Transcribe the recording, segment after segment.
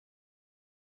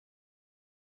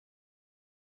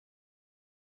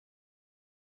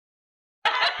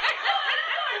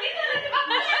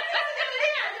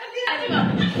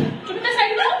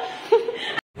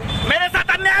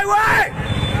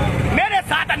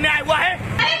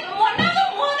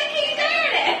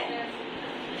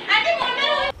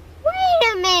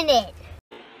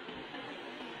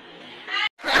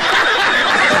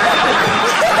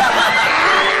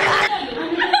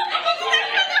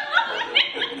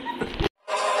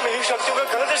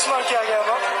इस्तेमाल किया गया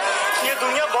माँ। ये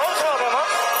दुनिया बहुत खराब है माँ।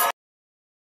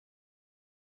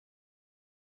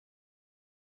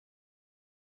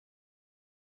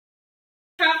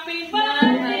 Happy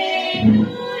birthday to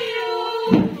you.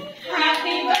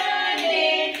 Happy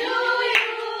birthday to you.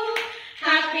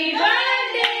 Happy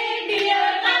birthday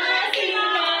dear Masima.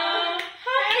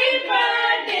 Happy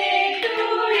birthday to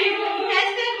you.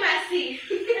 Hashtag Masi.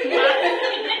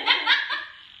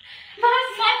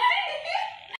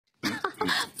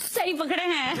 सही पकड़े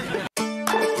हैं।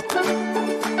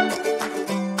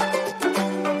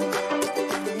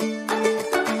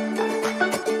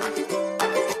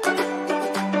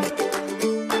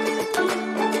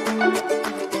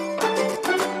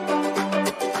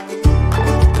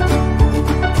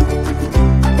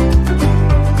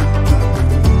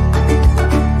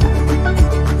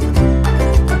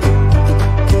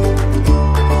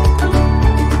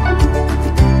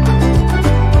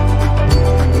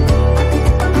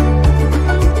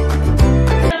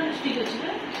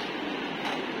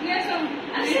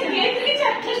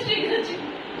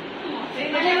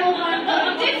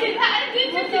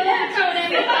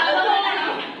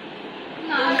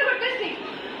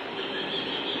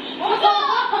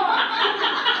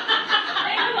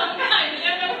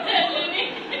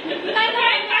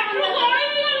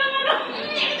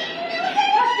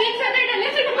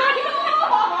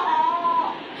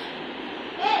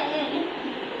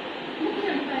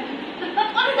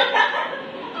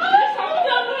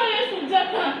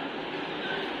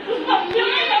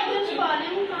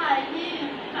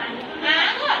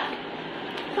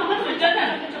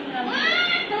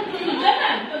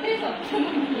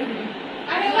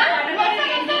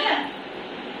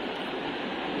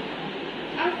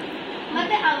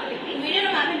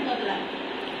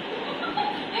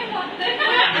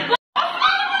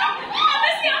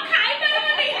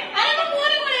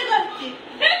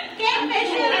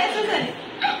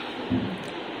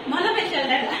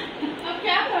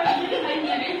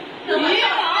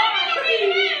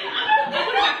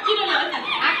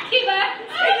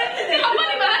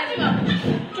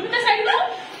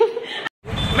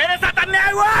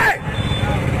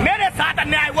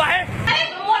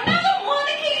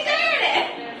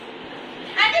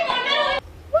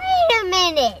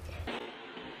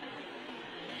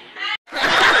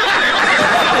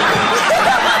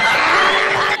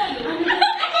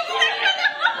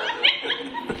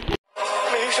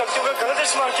 शक्तियों का गलत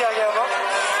इस्तेमाल किया गया माँ।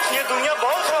 ये दुनिया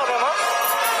बहुत खराब है माँ।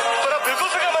 पर आप बिल्कुल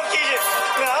फिक्र मत कीजिए,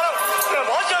 मैं आ रहा हूँ, मैं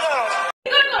बहुत जल्द आ रहा हूँ।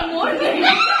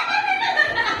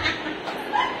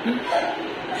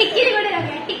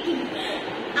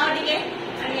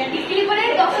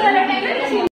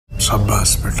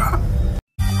 शाबाश बेटा।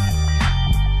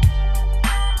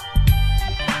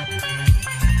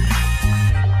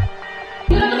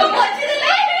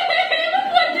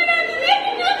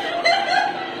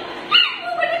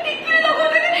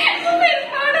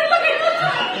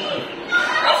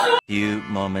 Few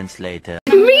moments later.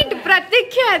 Meet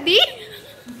प्रतीक्षा दी।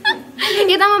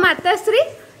 ये तो माता श्री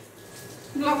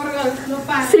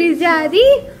श्रीजा दी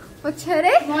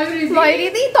पछरे मयूरी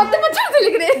दी तते पछरे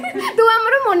लिख रे तू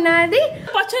हमर मोना दी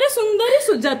पछरे सुंदरी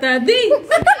सुजाता दी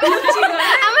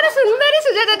हमर सुंदरी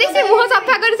सुजाता दी से मुंह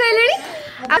सफा कर साइलेनी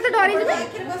आ तो डरी जे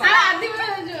आदि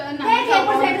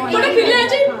कोन फिले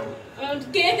अछि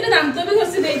केक रे दांत भी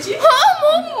घसी देछि। हां मो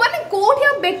माने कोठी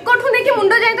बेकठु ने के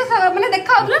मुंडो जाय तो माने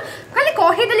देखा होतला खाली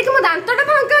कहि देली कि मो दांतटा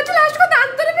भांका अछि लास्ट को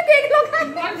दांत रे भी केक लगा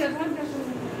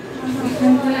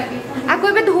आ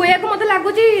कोई बे धोया को मते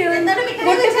लागु छी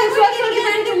गोटे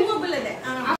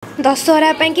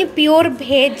दशहरा पे कि प्योर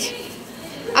भेज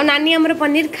आ नानी हमर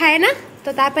पनीर खाए ना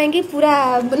तो ता पे कि पूरा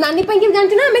नानी पे कि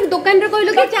जानछ ना हम दुकान रे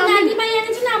कहलो कि नानी पे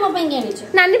आनी छी ना हम पे आनी छी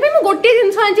नानी पे मो गोटे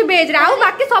जिंस आनी भेज रा आ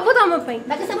बाकी सब हम पे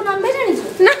बाकी सब नॉन वेज आनी छी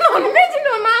ना नॉन वेज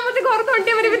नो मां मते घर घंटे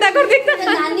मेरे बिदा कर देता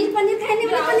नानी पनीर खाने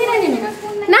वाला पनीर आनी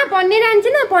ना पनीर आनी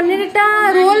ना पनीरटा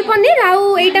रोल पनीर आ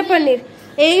एटा पनीर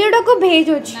एटा को भेज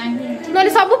होची नले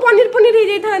सब पनीर पनीर ही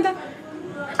जाई था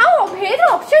आ भेज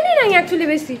ऑप्शन ही नहीं एक्चुअली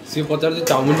बेसी से पचार जे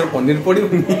चाउमिन रे पनीर पड़ी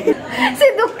से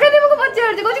दुकान में को पचार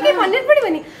जे कि पनीर पड़ी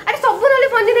बनी अरे सब नले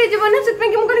पनीर हे जीवन से पे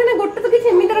कि हम करी ना गोटे तो कि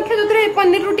सेमित रखे जोतरे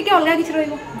पनीर रोटी के अलग किछ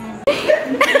रहइबो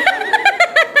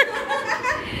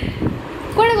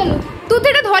कोन गलो तू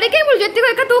तेटा धरि के बोल जति को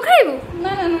एका तू खाइबो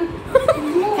ना ना ना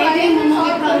खाइ मोमो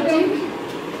के खाउची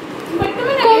बट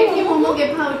में ना मोमो के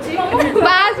खाउची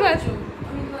बस बस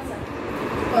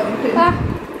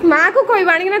माँ को कोई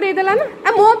बाणी ना दे देला ना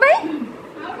आ मो पे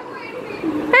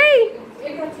हे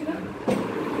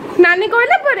नानी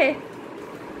कहला परे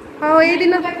हां ए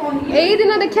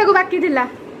दिन देखिया को बाकी थिला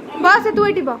बस तू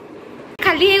एठी बा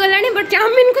खाली हे गलानी बट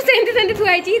चाउमीन को सेंती सेंती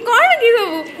थुआई छी कोन की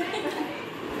सब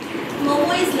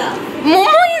मोमो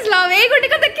इज लव ए गोटे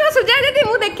को देखियो सुजा जदी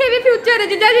मु देखेबी फ्यूचर रे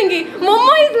जिजा जिंगी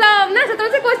मोमो इज लव ना सतो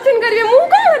से क्वेश्चन करिवे मु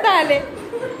कोन ताले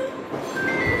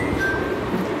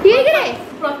ये करे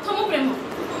प्रथम प्रेम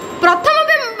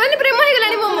माने प्रेम हे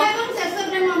गलानी मोमो शेष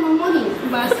प्रेम मोमो ही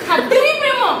बस खाद्य ही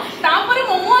प्रेम तापर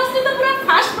मोमो आस्ते तो पूरा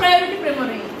फास्ट प्रायोरिटी प्रेम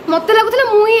रे मते लागुतला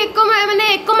मु ही माने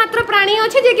एकमात्र प्राणी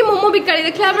अछि जे कि मोमो बिकाली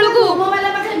देखला बेलको मोमो वाला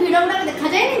पाखे वीडियो उडा देखा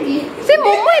जाय नी से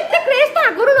मोमो इत्ते क्रेज तो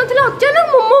आगुरु नथिला अचानक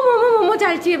मोमो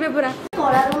चालची एबे पूरा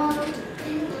कला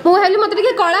मु हेली मते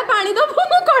के कळा पानी दो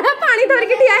मु कळा पानी धर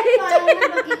के ठिया हे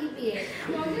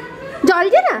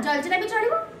जलजे ना जलजीरा भी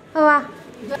चढ़िबो वाह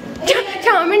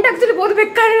चाउमिन टा एक्चुअली बहुत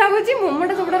बेकार लागुची मोमो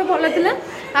टा सबटा भल थिला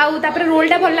आ तापर रोल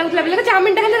टा भल लागुतला बेले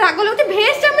चाउमिन टा खाली राग लागुची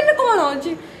भेज चाउमिन रे कोन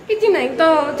अछि किछि नै तो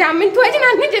चाउमिन थुआ छी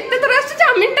नानी जेते थोर आछ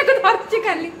चाउमिन टा को धरची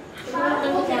खाली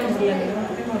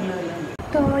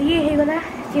तो ये हे गला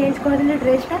चेंज कर दिले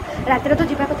ड्रेस टा रात रे तो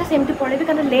जीवा कथा सेमती पड़ेबी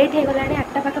कारण लेट हे गलानी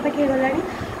 8टा पाखा पाखी हे गलानी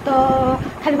तो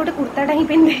खाली गोटे कुर्ता टा ही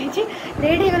पिन देछि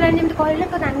लेट हे गलानी जेमती कहले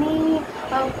तो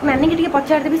नानी के टिके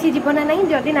पचार देबी सी जीवन नाही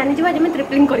जदी नानी जीवा जेमे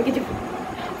ट्रिपलिंग करके जीव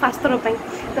फास्ट थरो पई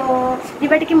तो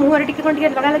जीवा टिके मुहर टिके कोन टिके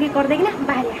लगा लगी कर देगी ना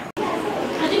बाहरिया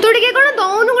तू टिके कोन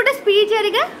दोनु गोटे स्पीच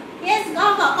हरिका यस गा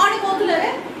कोन कोथले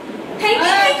रे थैंक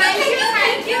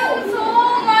यू सो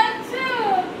मच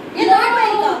ये दो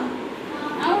भाई का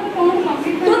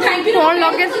तो थैंक यू कौन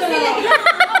लगे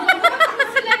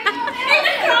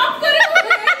एटा क्रॉप करे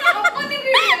अपनी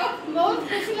वीडियो बहुत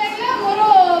खुशी लागला मोर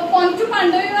पंचु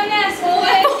पांडवी माने आसो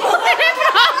है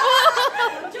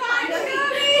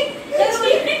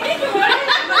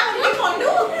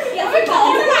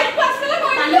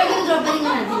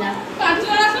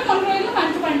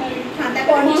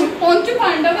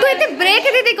तू इते ब्रेक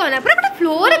दे कोना पूरा गोटे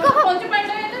फ्लोर कह पंचु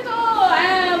पांडवी तो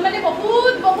माने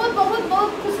बहुत बहुत बहुत बहुत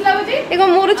खुशी लागुची एगो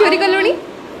मोर चोरी कलोनी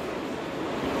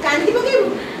कांदी पकेबू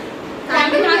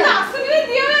कांदी आसुनी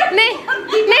दियो नहीं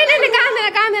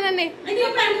कहां देना नहीं ये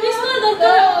प्रैक्टिस कर दो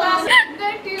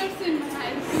दैट टीयर्स इन माय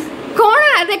कौन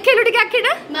है देखे लुटी के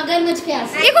आखिटा मगरमच्छ के आस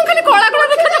ये कौन खाली कोला कोला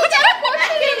देखा जाଉଛି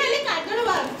खाली काजल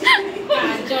बार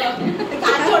काजल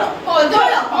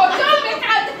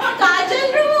काजल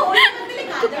रो ओले बदले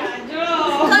काजल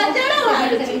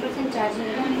 7% चार्ज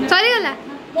सॉरी गला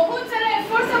बहुत सारा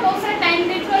एफर्ट से बहुत सारा टाइम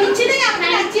दे कुछ नहीं आपने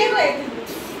नाचिए हुए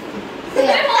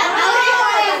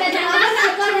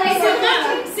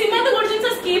सीमा तो गोटे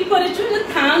जिनस स्किप करे छु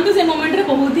थाम तो से मोमेंट रे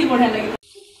बहुत ही बढ़िया लगे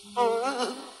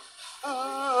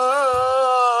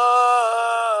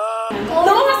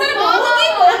तो हसरे बहुत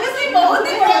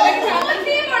ही बढ़िया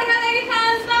लगे बढ़िया लगे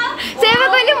खासा से मैं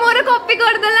कहली मोर कॉपी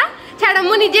कर देला छाड़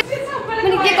मु निजे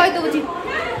कहि दउची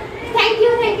थैंक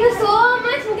यू सो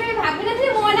मच मुके भाभी नथि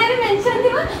मोना रे मेंशन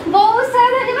दिबा बहुत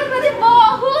सारा धन्यवाद मते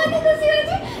बहुत ही खुशी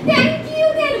होची थैंक यू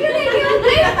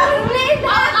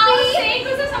सेक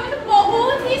से समझ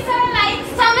बहुत ही सारा लाइक्स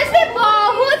समझते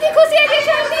बहुत ही खुशी है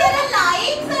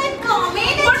likes and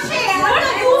comment and share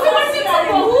तू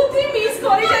बहुत ही मिस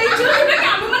करि जाई छु कि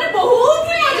हम माने बहुत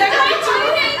ही मजा करि छु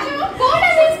कोन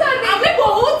मिस कर दे हमने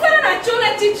बहुत सारा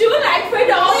नाची छु लाइक पे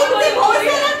डाउन बहुत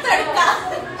सारा तड़का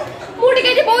मुडी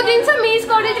के बहुत दिन से मिस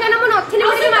कर दे kana मन नथिले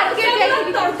मुडी मार्केट जाई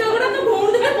तड़का गुड़ा तो भोर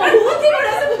दे बहुत ही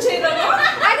बड़ा से पूछे दो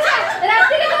अच्छा रात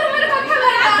के मोर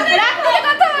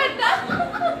कथा बता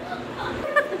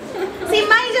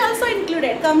Sima is also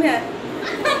included. Come here.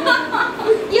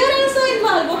 You are also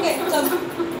involved. Okay, come.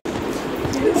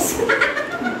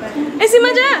 Sima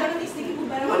ja.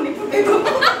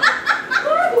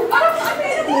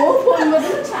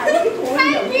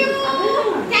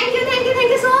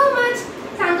 Thank you so much.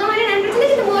 सांगा माने नाम रखले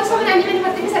कि मोर सब नानी माने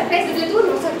मते सरप्राइज दे तू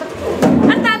नो सर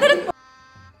और दादर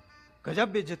गजब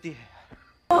बेइज्जती है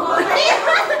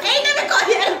एटा में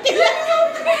कहि आरती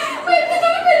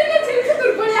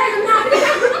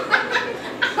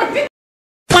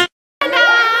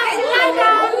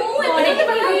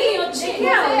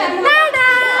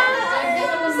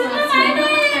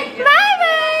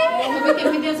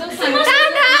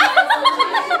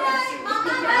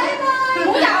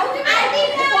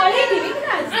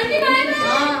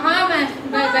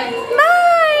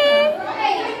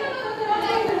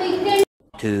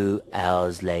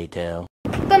later.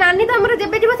 तो नानी तो हमर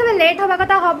जेबे जीव सब लेट होबा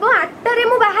कथा हबो 8 रे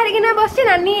मु बाहर किना बसछि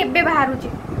नानी एबे बाहरुछि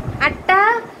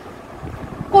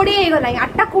 8:20 हे गलाई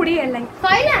 8:20 हे लाई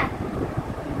सहीला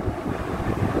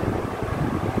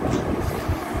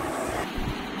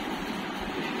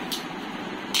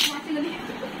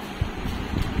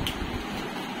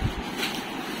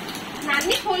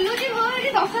नानी खोलु जी मोर जे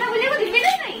दशरा बोले को दिबे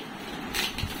ना नहीं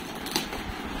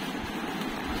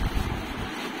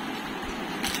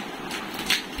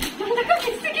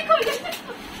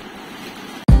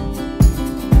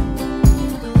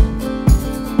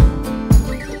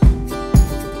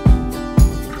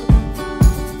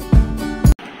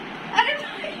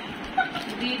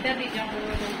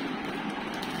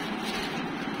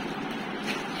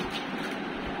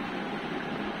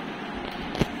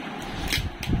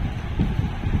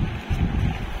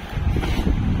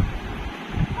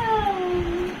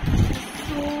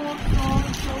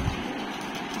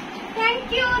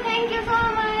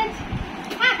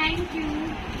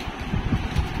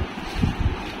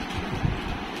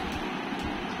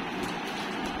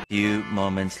Few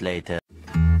moments later.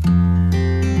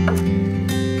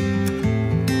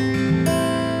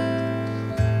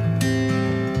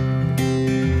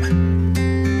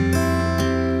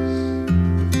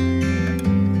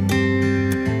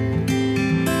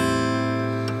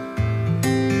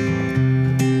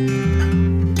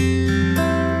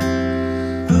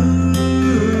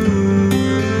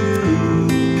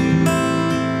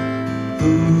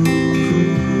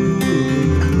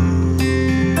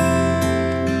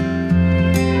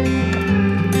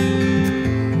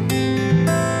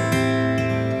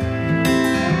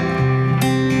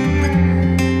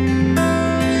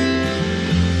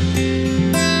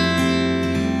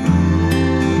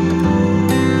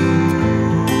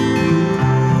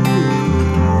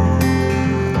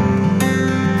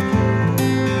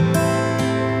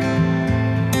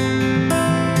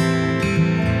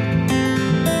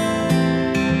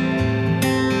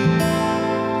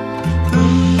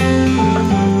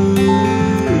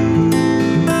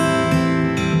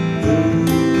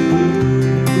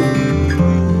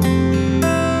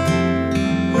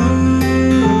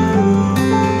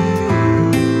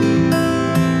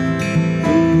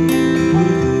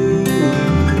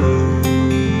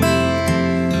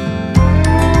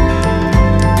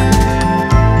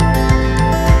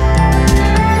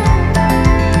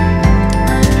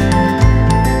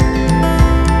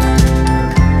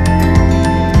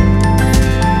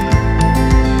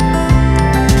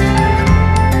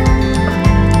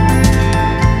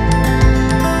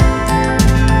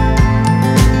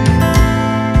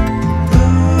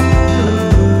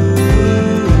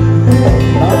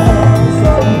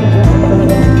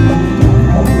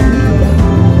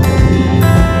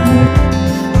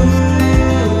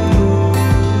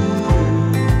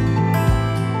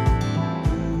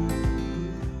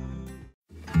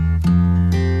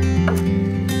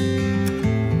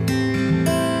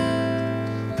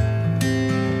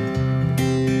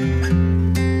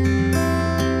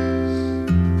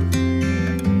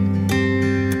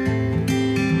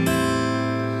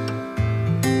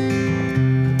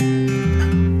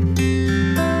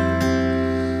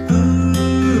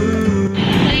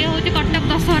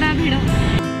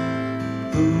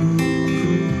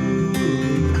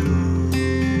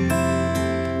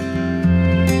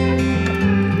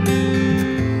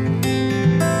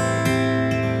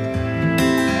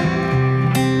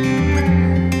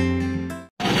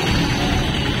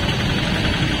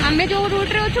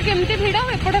 केमती भिड़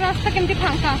एपट रास्ता केमती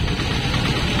फांका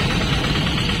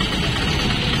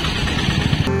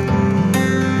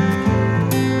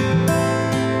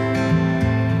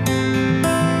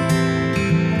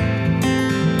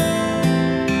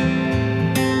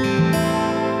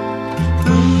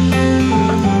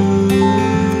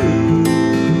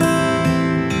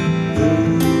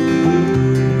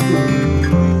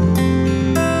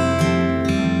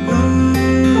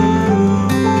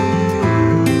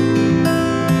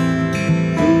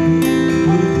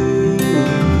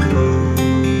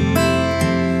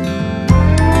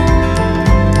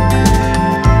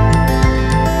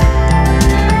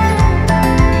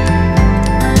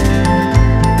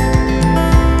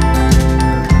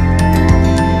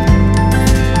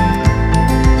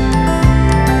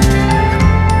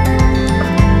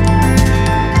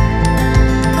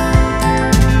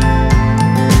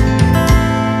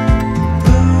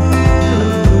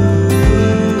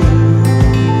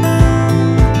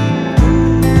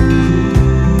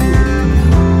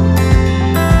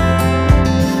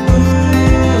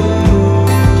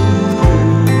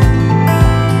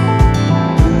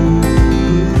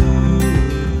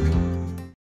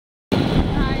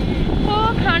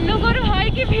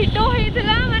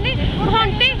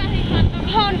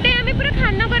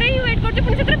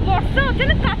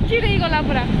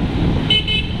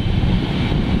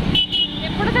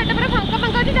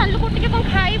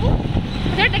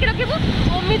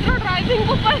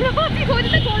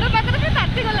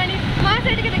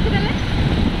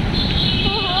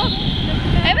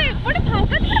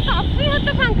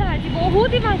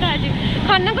बहुत ही फांका आज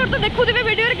खाना कर तो देखु थे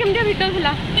वीडियो रे केमदिया भितर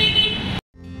थिला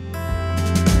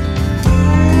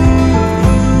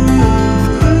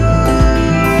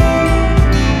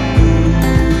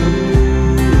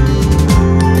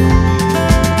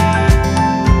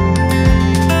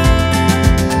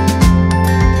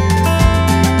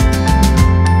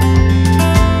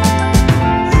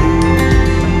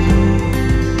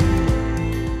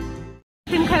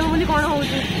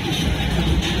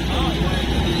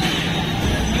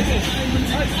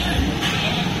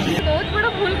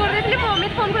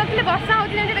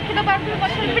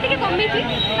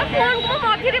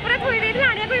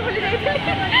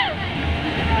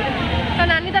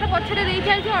तो नानी तार पछरे दे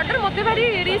चलछि ऑर्डर मते भारी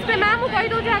रिस्क पे मैम कहि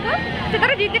दउ जे आगो से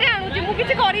तार जितरे आनु मु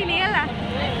किछि करिनी हला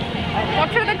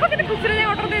पछरे देखो केते खुसरे जे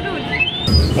ऑर्डर दे दउ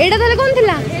एटा तले कोन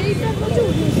थिला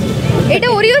एटा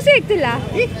ओरियो शेक थिला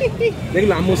देख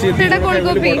लामो से सेटा कोल्ड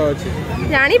कॉफी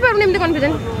जानी पारुनी एमते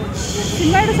कन्फ्यूजन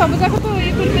सिमा एटा सब जाक तो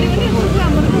ये कर परिबनी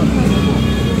हमर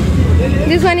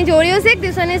This one is Oreo shake,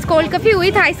 this one is cold coffee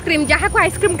with ice cream. जहाँ को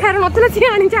ice cream खाया नथला सी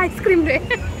आनी चा ice cream रे।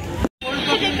 Cold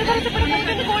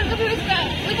coffee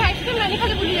with ice cream नानी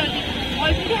खाली भूली जाती।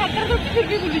 ऑलरेडी हाथ कर तो फिर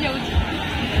भी भूली जाऊँ।